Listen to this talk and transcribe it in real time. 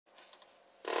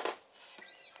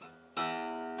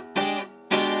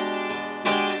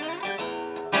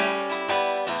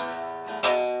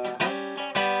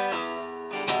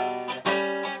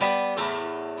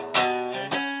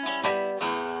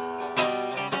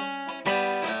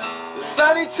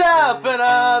sunny top,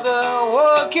 another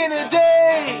working a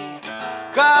day.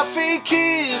 Coffee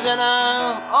keys and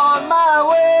I'm on my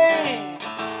way.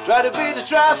 Try to beat the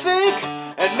traffic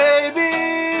and maybe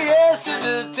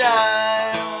yesterday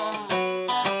time.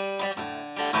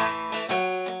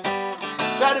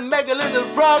 Try to make a little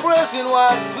progress in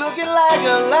what's looking like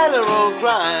a lateral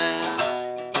crime.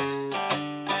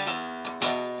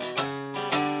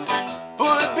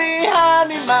 Put behind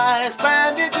me my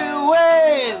expanded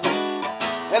ways,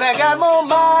 and I got more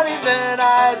money than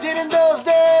I did in those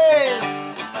days.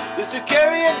 Used to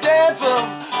carry a debt from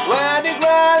 20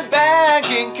 grand back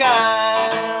in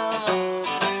kind,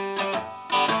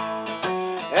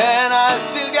 and I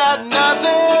still got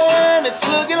nothing. It's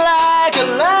looking like a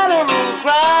lateral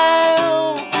crime.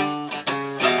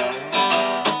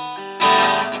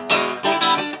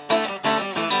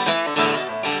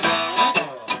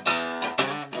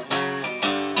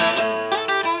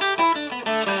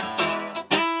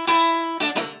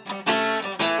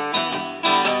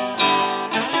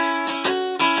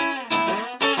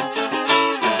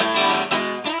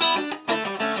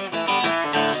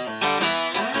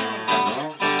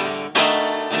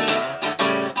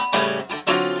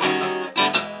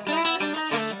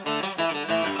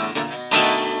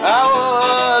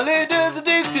 Our leaders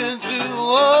addicted to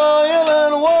oil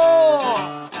and war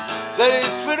said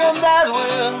it's freedom that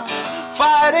we're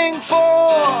fighting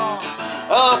for.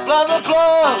 Applause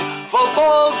for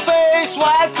bold-faced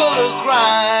white-collar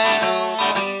crime,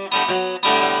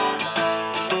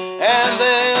 and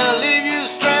they'll leave you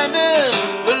stranded,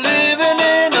 believing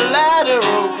in a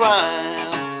lateral crime.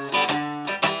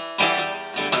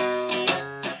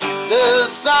 The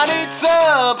sun eats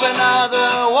up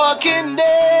another working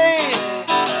day.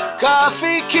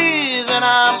 Coffee keys and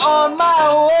I'm on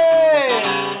my way.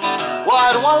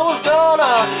 What once was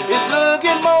dollar